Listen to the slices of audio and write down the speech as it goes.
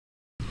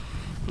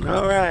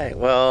All right,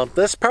 well,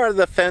 this part of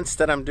the fence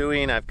that I'm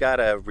doing, I've got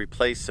to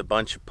replace a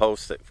bunch of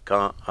posts that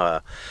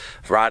have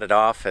rotted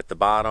off at the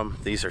bottom.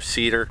 These are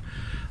cedar.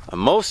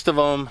 Most of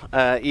them,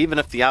 even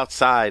if the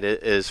outside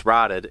is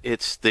rotted,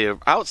 it's the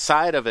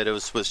outside of it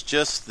was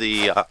just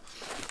the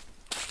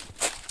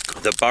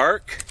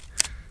bark,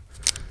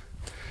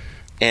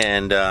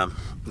 and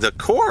the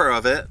core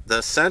of it,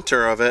 the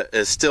center of it,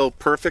 is still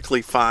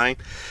perfectly fine,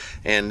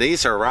 and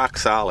these are rock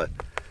solid.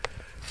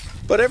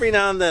 But every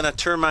now and then a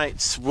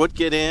termites would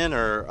get in,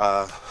 or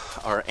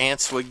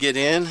ants would get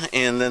in,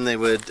 and then they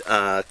would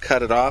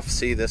cut it off.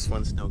 See, this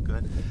one's no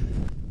good.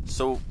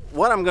 So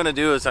what I'm going to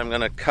do is I'm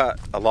going to cut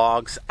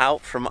logs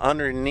out from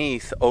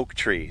underneath oak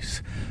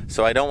trees.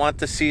 So I don't want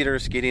the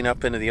cedars getting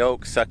up into the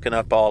oaks, sucking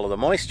up all of the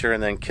moisture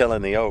and then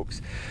killing the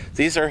oaks.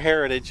 These are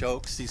heritage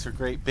oaks. These are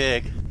great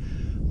big.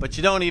 But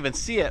you don't even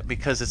see it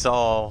because it's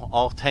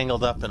all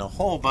tangled up in a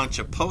whole bunch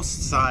of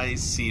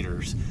post-sized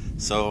cedars.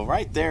 So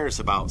right there is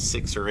about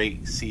 6 or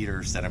 8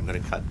 cedars that I'm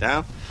going to cut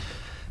down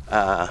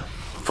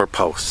for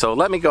posts. So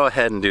let me go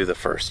ahead and do the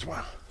first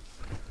one.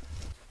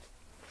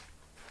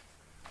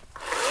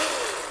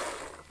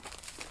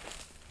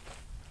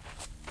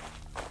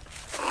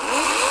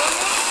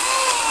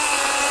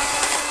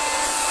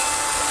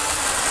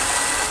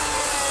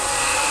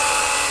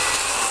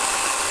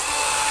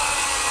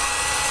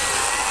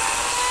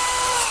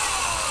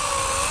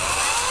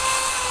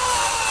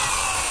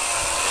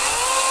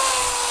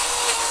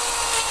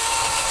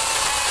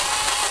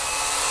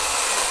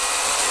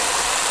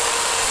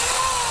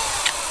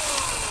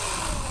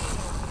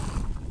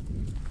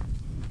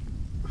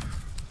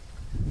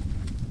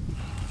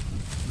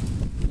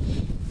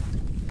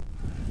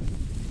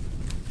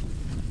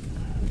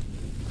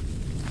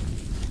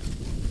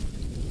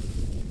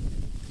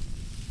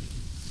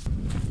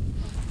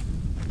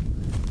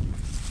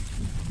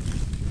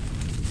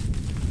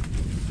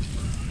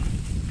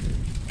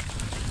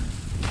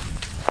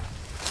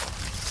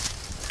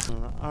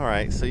 All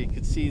right, so you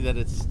can see that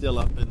it's still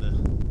up in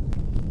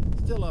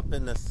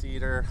the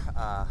cedar.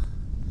 All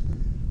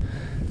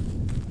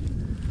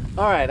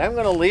right, I'm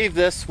going to leave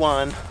this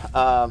one,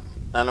 and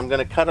I'm going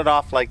to cut it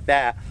off like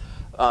that.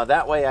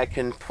 That way I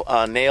can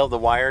nail the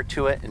wire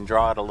to it and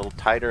draw it a little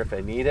tighter if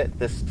I need it.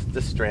 This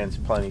strand's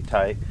plenty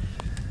tight.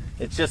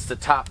 It's just the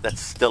top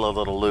that's still a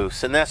little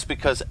loose, and that's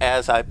because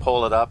as I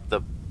pull it up,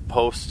 the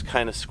posts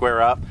kind of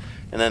square up,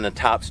 and then the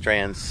top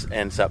strands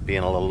ends up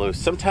being a little loose.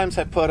 Sometimes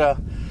I put a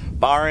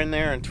bar in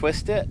there and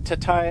twist it to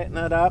tighten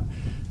it up.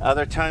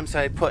 Other times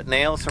I put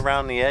nails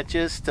around the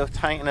edges to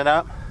tighten it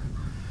up.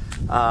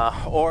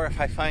 Or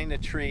if I find a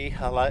tree,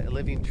 a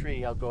living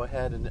tree, I'll go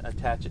ahead and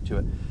attach it to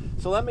it.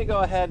 So let me go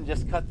ahead and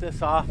just cut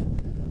this off.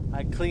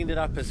 I cleaned it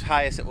up as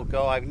high as it will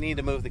go. I need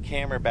to move the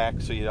camera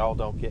back so you all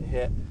don't get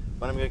hit.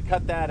 But I'm going to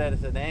cut that at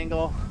an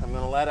angle. I'm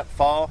going to let it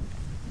fall,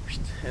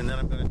 and then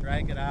I'm going to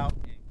drag it out,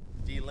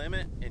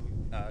 delimit,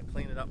 and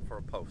clean it up for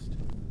a post.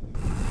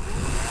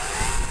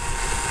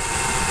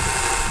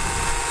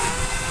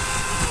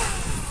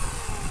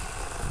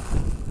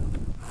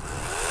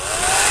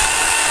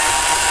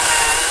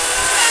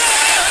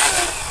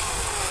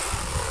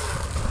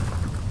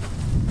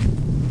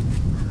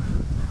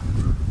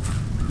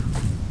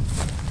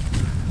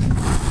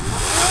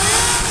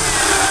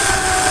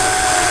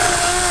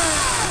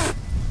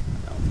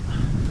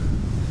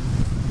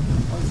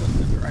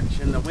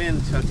 The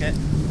wind took it,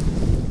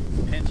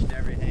 pinched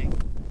everything.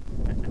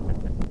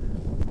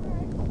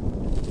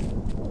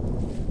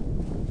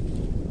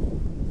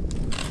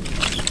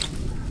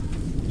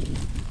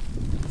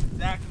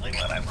 Exactly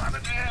what I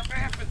wanted to have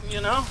happen,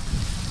 you know?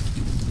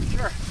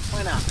 Sure,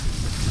 why not?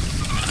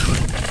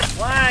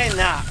 Why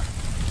not?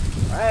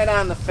 Right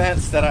on the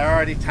fence that I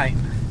already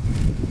tightened.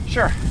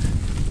 Sure.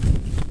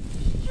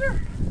 Sure.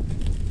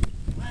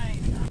 Why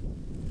not?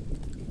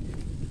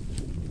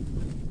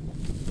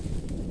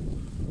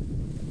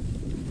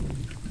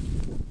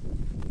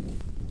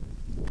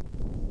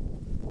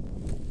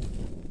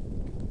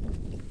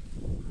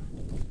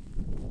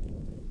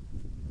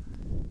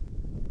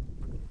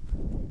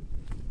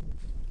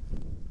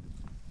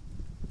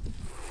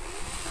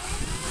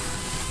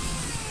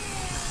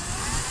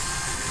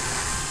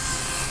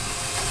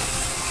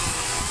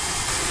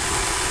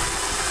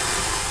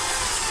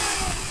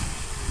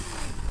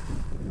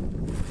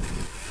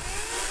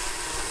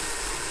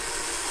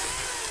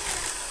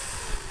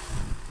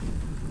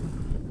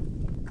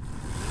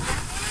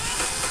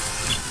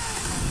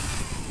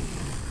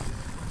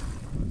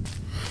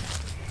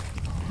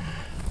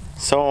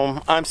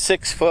 So I'm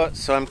 6 foot,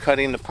 so I'm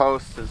cutting the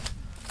post as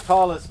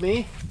tall as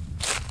me.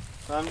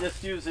 So I'm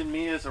just using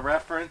me as a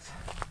reference.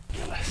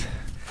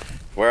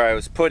 Where I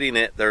was putting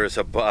it, there's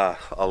a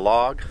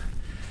log.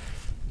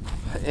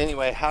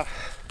 Anyway,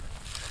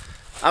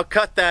 I'll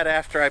cut that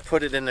after I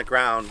put it in the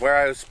ground. Where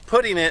I was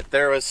putting it,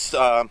 there was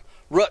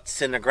roots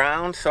in the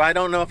ground, so I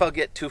don't know if I'll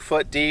get 2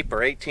 foot deep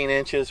or 18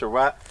 inches or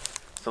what.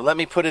 So let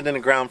me put it in the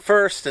ground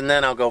first, and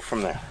then I'll go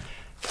from there.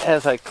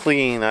 as I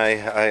clean,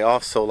 I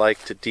also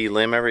like to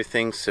delimb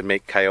everything to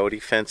make coyote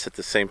fence at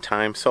the same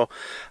time. So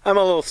I'm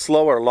a little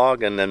slower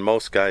logging than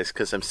most guys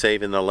because I'm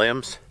saving the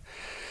limbs.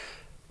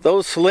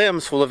 Those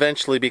limbs will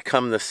eventually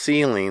become the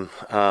ceiling,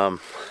 the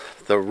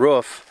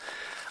roof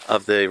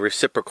of the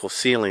reciprocal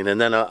ceiling,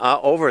 and then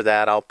over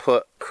that I'll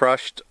put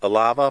crushed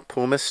lava,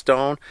 pumice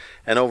stone,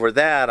 and over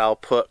that I'll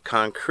put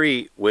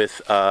concrete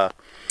with mica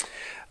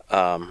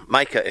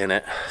in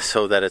it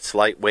so that it's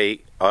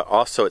lightweight.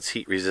 Also it's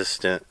heat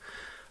resistant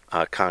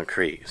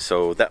concrete,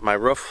 so that my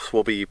roof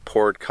will be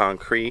poured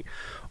concrete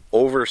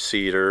over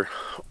cedar,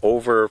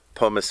 over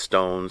pumice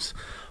stones,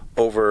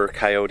 over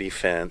coyote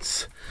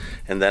fence,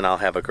 and then I'll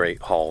have a great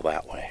haul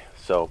that way.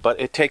 So, but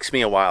it takes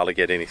me a while to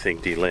get anything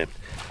delimbed.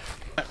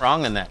 Went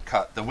wrong in that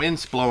cut. The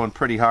wind's blowing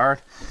pretty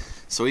hard,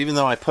 so even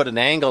though I put an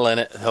angle in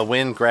it, the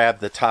wind grabbed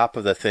the top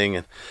of the thing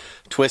and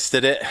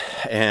twisted it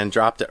and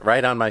dropped it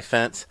right on my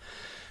fence.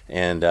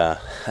 And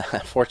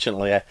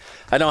fortunately,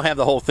 I don't have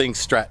the whole thing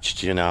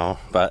stretched, you know,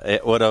 but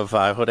it would have,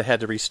 I would have had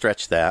to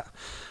re-stretch that,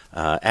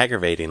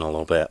 aggravating a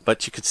little bit.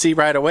 But you could see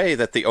right away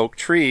that the oak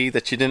tree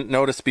that you didn't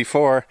notice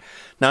before,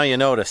 now you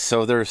notice.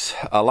 So there's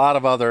a lot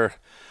of other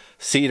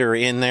cedar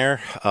in there,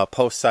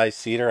 post-size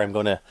cedar. I'm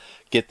going to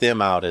get them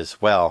out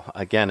as well,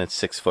 again in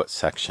 6-foot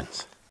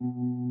sections.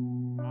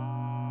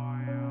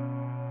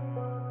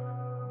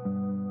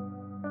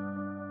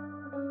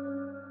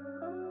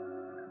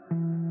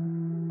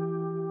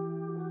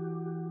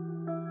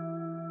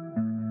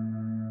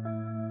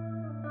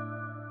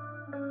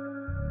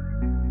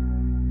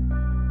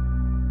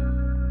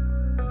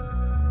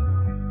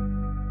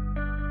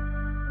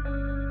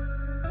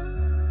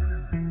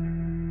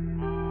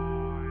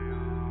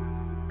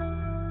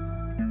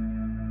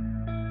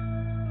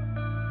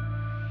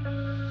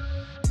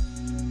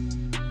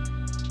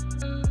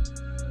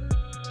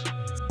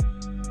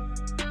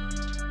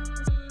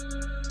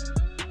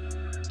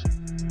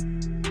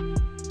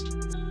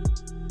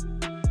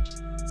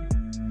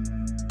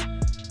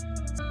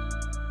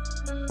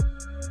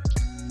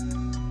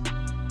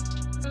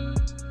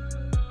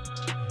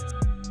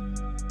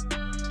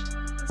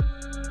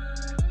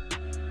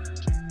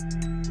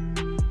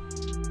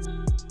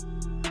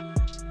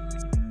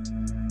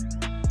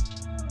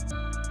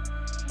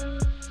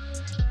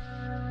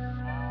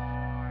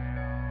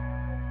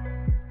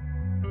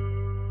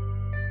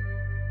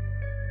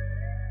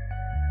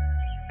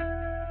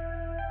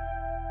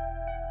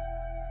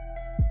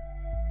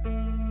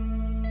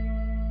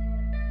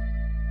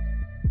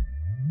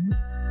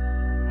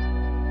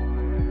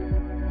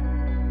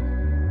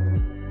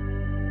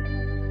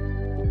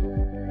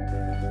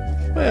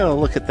 Well,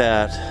 look at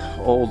that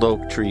old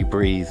oak tree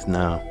breathe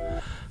now.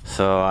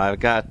 So I've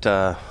got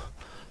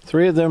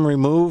 3 of them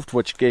removed,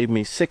 which gave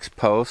me 6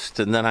 posts,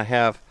 and then I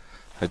have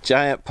a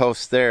giant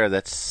post there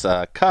that's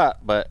cut,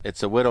 but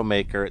it's a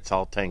widowmaker. It's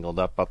all tangled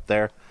up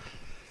there.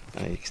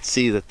 You can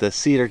see that the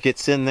cedar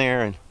gets in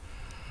there and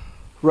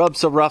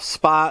rubs a rough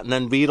spot, and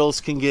then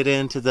beetles can get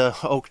into the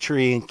oak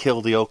tree and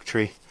kill the oak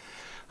tree.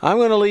 I'm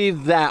going to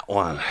leave that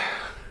one.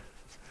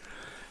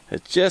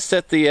 It's just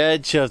at the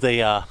edge of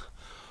the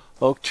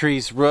oak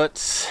tree's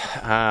roots.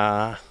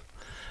 I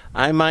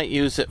might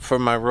use it for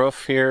my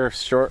roof here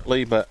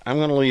shortly, but I'm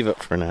going to leave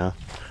it for now.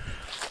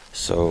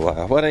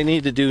 So what I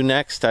need to do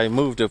next, I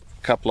moved a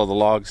couple of the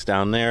logs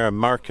down there. I'm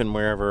marking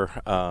wherever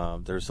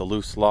there's a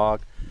loose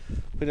log.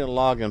 Put a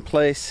log in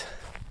place.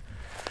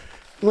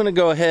 I'm going to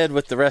go ahead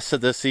with the rest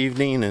of this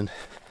evening and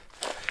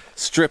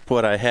strip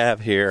what I have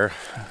here,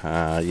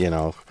 you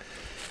know,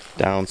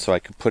 down so I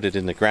can put it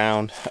in the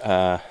ground.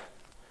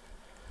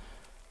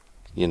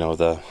 You know,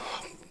 the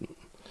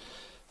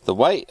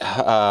white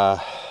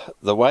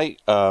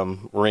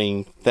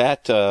ring,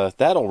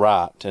 that'll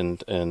rot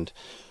and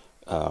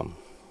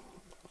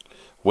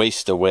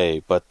waste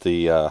away, but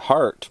the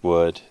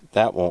heartwood,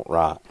 that won't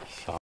rot.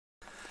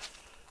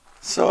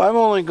 So I'm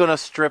only going to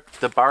strip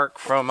the bark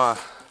from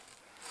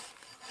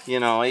you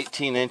know,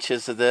 18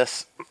 inches of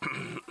this.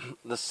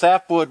 The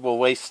sapwood will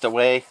waste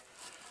away.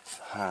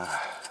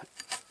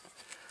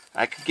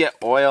 I could get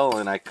oil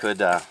and I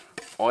could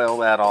oil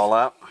that all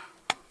up.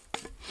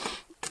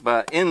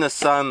 But in the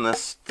sun,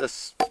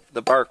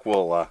 the bark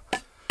will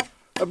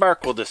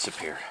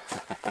disappear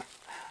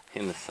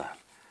in the sun.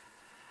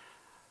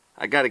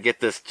 I got to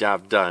get this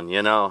job done,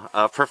 you know.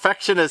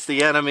 Perfection is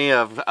the enemy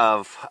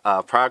of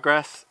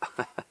progress.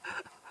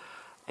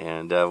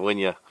 And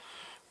when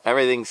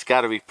everything's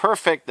got to be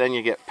perfect, then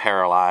you get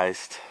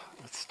paralyzed.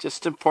 It's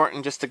just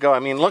important just to go. I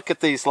mean, look at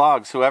these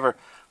logs. Whoever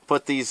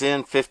put these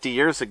in 50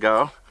 years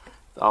ago,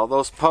 all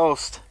those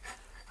posts,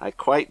 I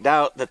quite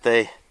doubt that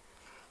they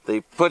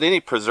put any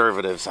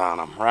preservatives on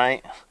them,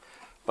 right?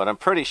 But I'm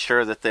pretty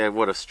sure that they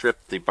would have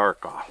stripped the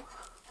bark off.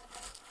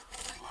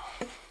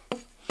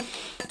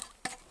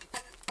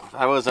 If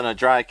I was in a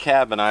dry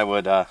cabin, I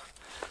would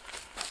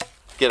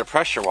get a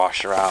pressure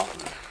washer out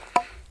and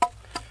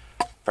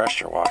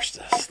pressure wash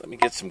this. Let me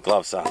get some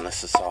gloves on.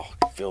 This is all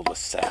filled with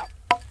sap.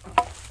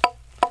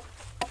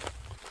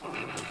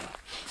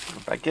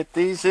 If I get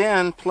these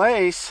in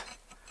place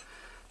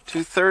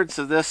 2/3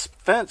 of this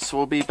fence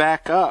will be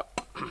back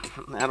up.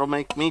 That'll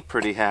make me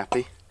pretty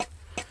happy.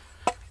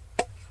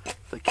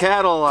 The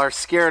cattle are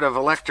scared of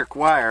electric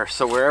wire,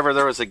 so wherever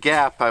there was a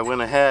gap, I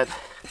went ahead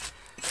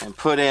and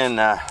put in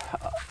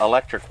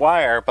electric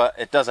wire, but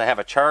it doesn't have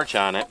a charge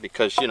on it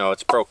because, you know,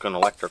 it's broken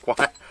electric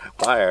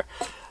wire.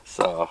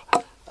 So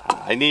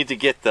I need to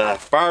get the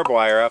barbed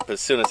wire up as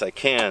soon as I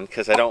can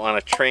because I don't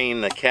want to train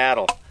the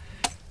cattle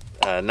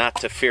not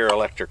to fear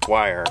electric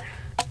wire.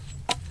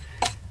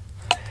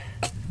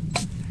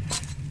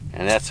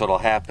 And that's what'll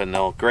happen.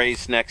 They'll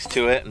graze next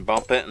to it and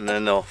bump it, and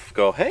then they'll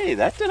go, hey,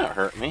 that didn't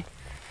hurt me.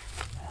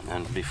 And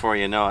then before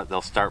you know it,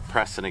 they'll start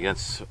pressing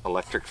against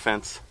electric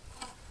fence.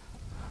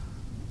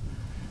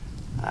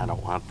 I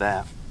don't want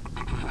that.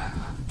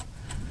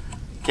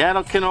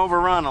 Cattle can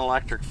overrun an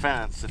electric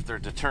fence if they're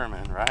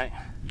determined, right?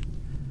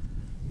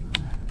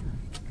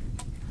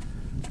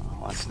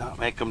 Well, let's not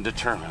make them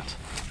determined.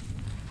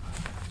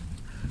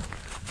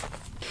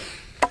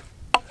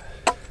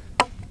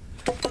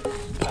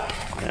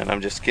 And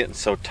I'm just getting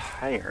so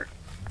tired.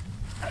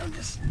 I'm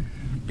just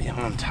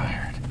beyond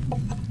tired.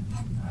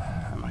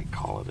 I might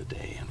call it a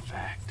day, in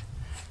fact.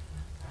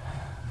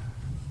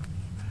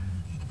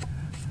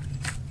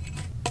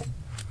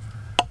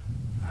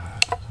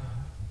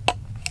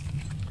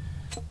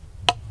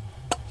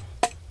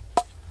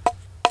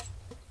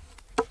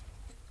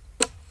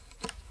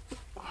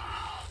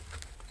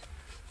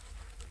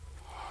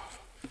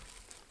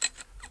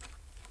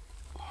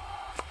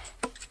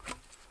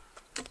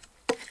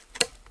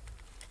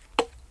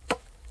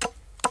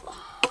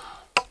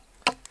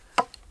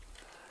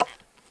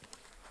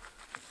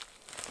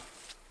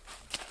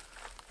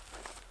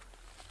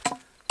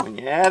 When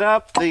you add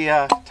up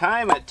the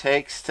time it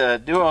takes to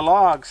do a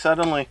log,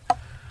 suddenly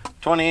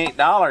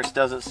 $28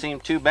 doesn't seem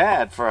too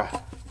bad for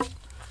a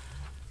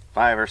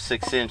 5 or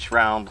 6 inch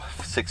round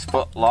 6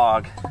 foot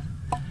log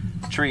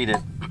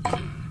treated.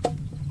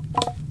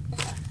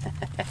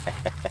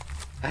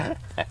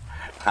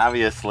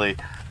 Obviously,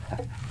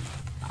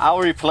 I'll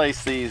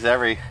replace these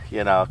every,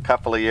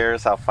 couple of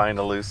years. I'll find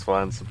the loose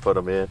ones and put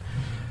them in.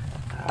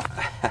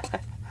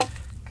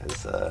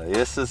 Because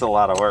this is a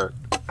lot of work.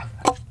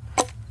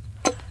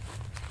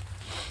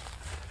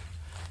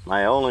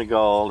 My only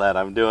goal that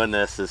I'm doing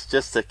this is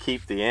just to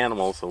keep the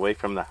animals away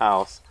from the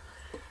house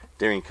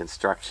during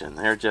construction.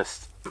 They're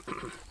just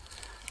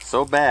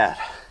so bad.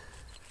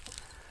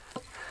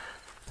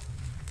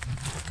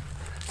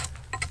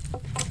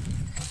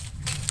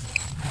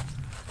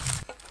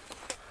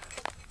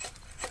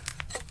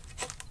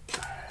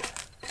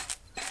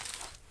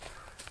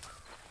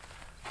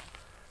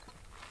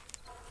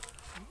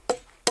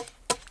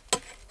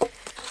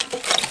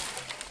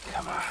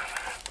 Come on.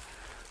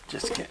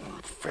 Just getting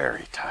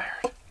very tired.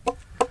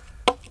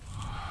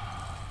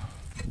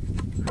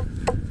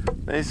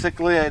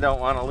 Basically, I don't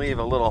want to leave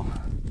a little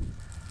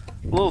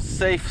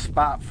safe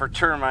spot for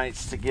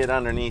termites to get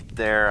underneath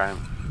there.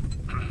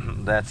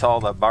 That's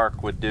all the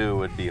bark would do,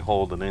 would be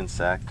hold an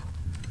insect.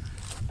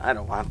 I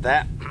don't want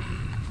that.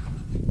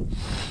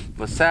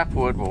 The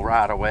sapwood will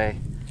rot away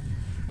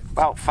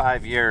about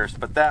 5 years,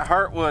 but that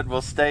heartwood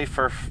will stay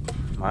for,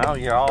 well,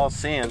 you're all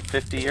seeing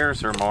 50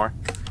 years or more.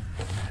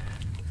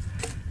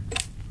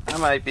 I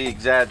might be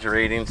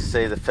exaggerating to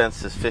say the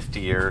fence is 50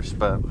 years,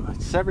 but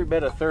it's every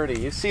bit of 30.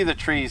 You see the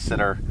trees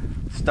that are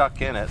stuck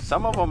in it.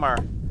 Some of them are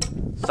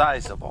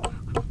sizable.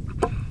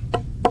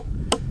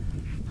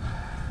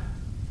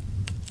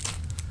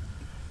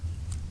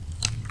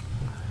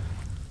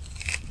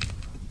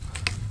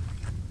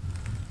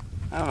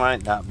 I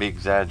might not be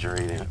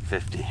exaggerating at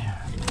 50.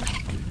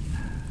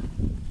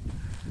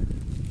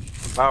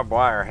 Barbed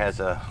wire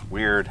has a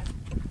weird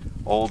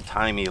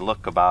old-timey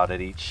look about it.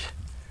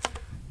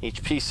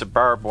 Each piece of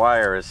barbed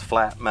wire is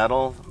flat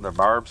metal. The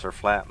barbs are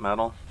flat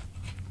metal.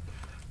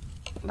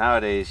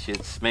 Nowadays,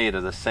 it's made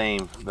of the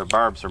same. The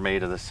barbs are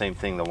made of the same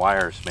thing the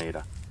wire's made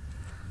of.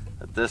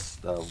 But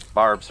the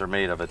barbs are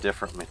made of a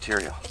different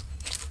material.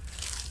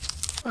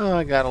 Oh,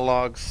 I got a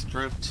log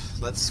stripped.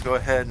 Let's go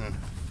ahead and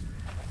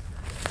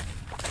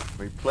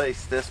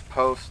replace this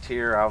post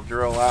here. I'll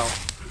drill out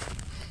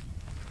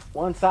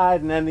one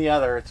side and then the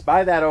other. It's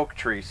by that oak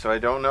tree, so I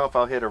don't know if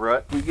I'll hit a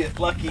rut. We get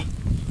lucky.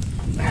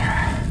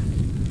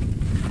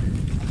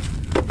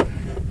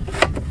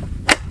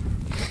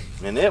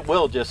 And it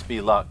will just be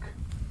luck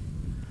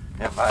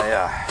if I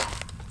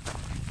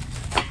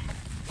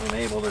am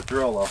able to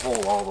drill a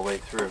hole all the way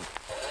through.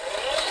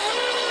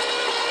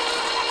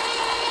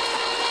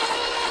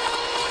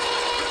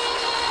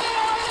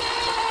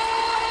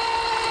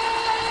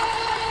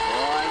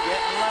 Oh, I'm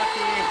getting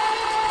lucky.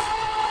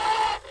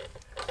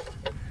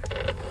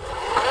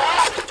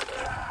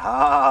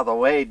 Ah, the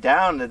way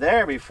down to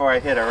there before I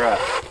hit a rut.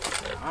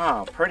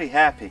 Oh, pretty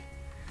happy.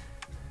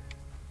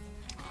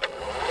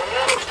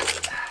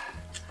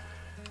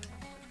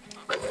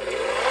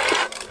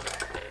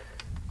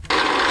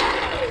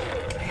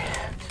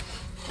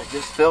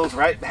 Just fills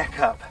right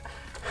back up.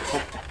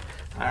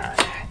 Alright.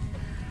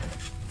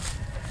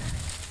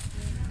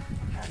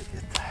 Gotta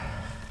get the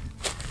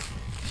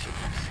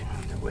chickens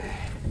in the way.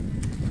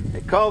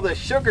 call this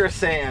sugar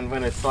sand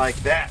when it's like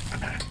that.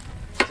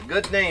 It's a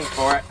good name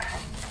for it.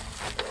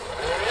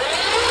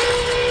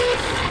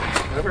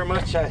 However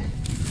much I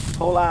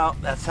pull out,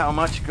 that's how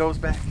much goes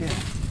back in.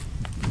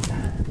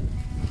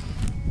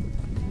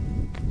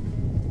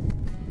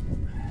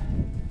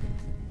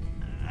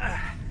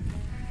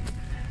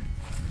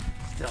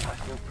 Still, I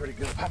feel pretty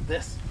good about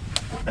this.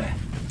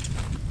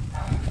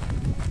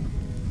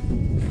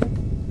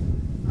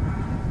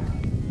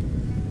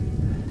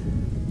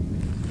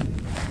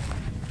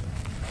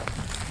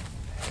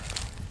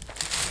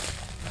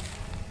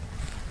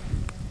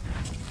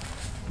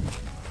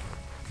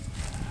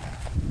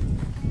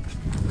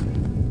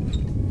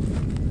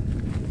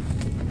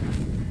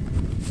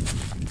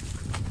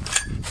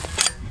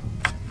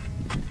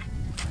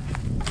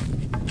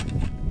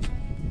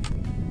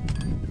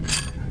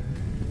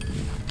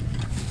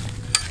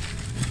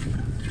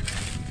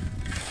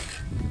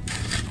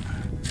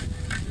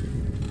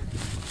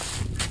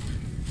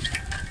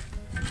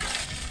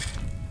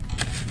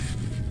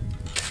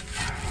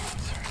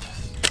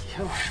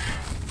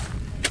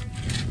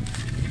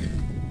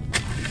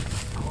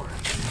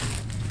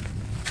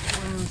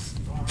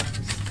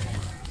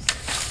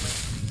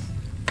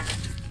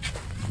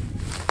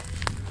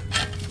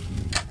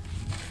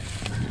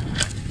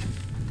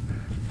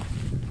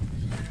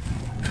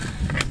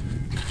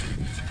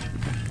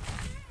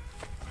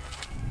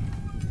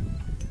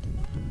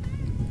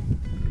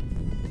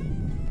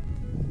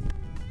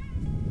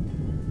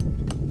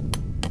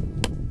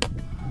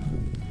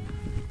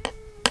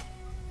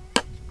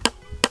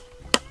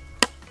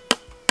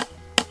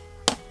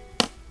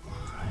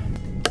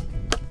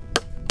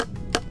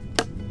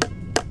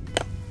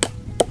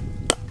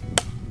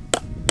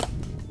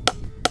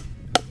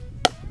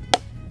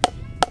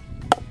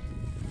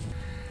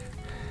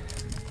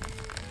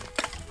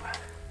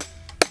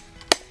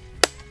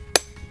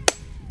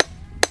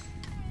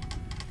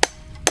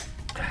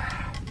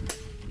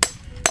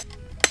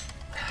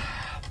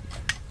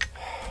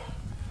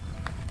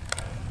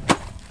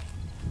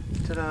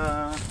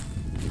 Ta-da!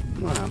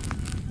 Well,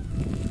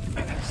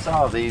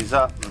 saw these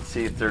up and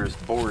see if there's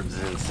boards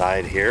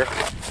inside here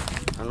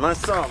on my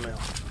sawmill.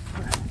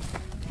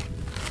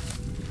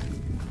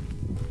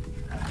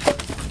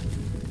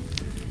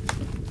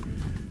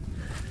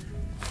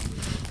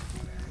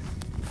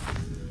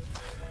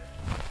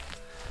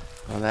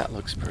 Well, that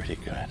looks pretty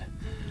good. A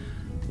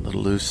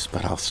little loose,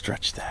 but I'll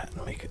stretch that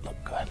and make it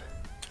look good.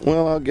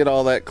 Well, I'll get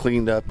all that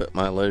cleaned up at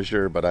my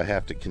leisure, but I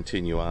have to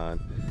continue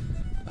on.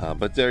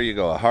 But there you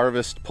go, a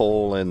harvest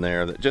pole in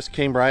there that just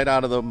came right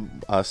out of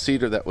the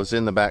cedar that was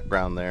in the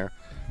background there.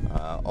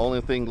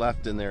 Only thing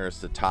left in there is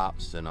the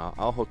tops, and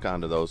I'll hook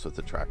onto those with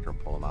the tractor and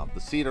pull them out.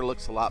 The cedar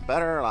looks a lot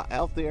better, a lot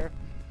healthier.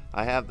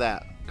 I have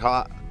that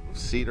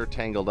cedar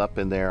tangled up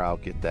in there. I'll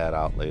get that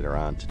out later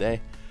on today.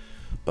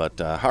 But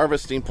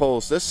harvesting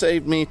poles, this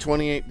saved me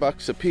 28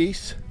 bucks a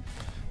piece.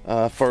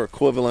 For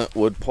equivalent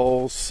wood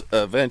poles.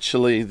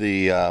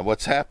 Eventually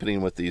what's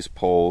happening with these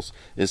poles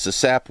is the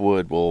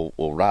sapwood will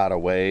rot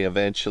away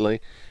eventually,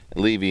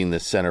 leaving the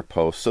center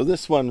post. So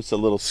this one's a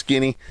little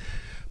skinny,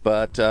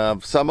 but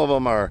some of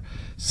them are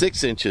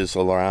 6 inches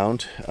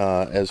around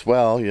as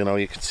well. You know,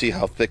 you can see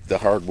how thick the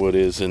hardwood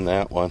is in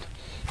that one,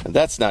 and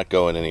that's not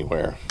going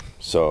anywhere.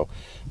 So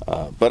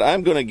but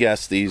I'm gonna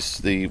guess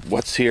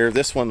what's here,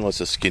 this one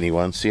was a skinny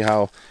one. See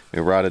how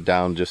it rotted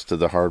down just to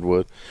the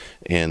hardwood,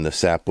 and the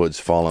sapwood's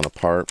falling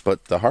apart,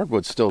 but the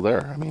hardwood's still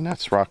there. I mean,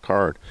 that's rock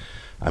hard.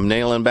 I'm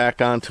nailing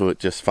back onto it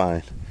just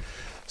fine.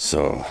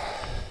 So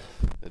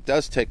it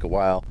does take a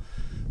while.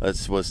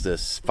 This was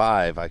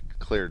I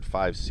cleared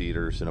 5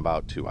 cedars in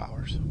about 2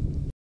 hours.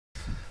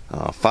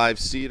 5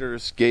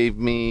 cedars gave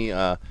me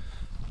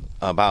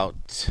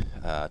about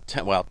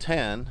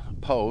 10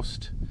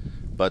 post,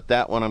 but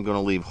that one I'm going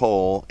to leave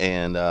whole,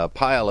 and a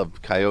pile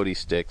of coyote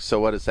sticks. So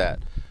what is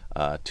that?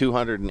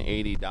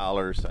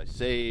 $280 I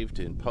saved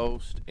in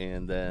post,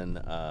 and then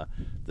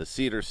the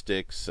cedar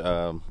sticks,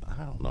 I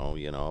don't know,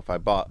 you know, if I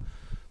bought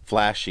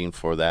flashing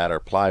for that or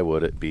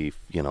plywood, it'd be,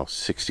 you know,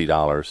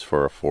 $60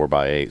 for a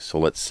 4x8. So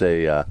let's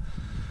say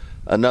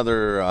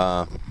another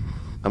I'm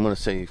going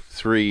to say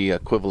 3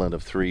 equivalent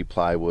of 3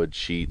 plywood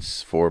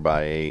sheets,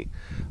 4x8,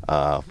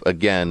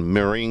 again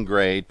marine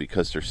grade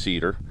because they're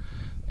cedar.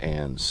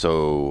 And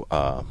so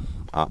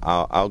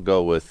I'll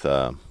go with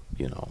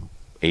you know,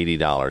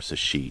 $80 a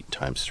sheet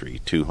times 3,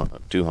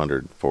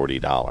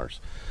 $240.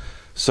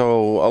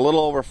 So a little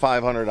over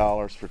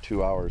 $500 for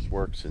 2 hours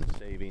works in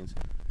savings.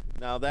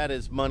 Now that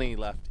is money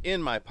left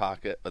in my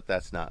pocket, but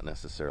that's not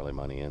necessarily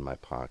money in my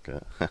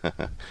pocket.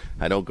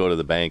 I don't go to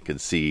the bank and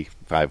see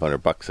 500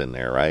 bucks in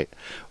there, right?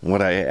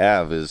 What I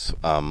have is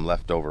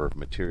leftover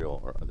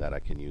material that I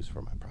can use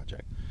for my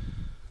project.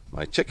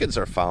 My chickens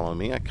are following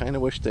me. I kind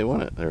of wish they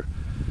wouldn't. They're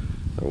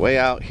way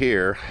out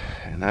here,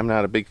 and I'm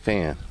not a big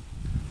fan.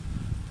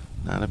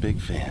 Not a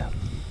big fan.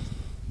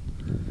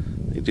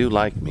 They do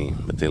like me,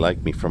 but they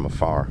like me from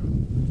afar.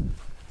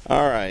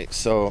 All right,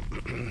 so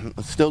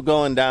still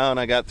going down.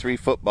 I got 3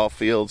 football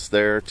fields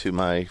there to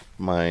my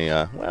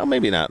well,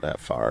 maybe not that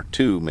far,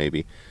 2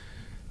 maybe.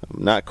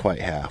 Not quite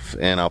half.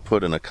 And I'll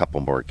put in a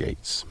couple more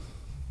gates.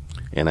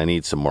 And I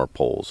need some more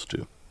poles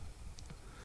too.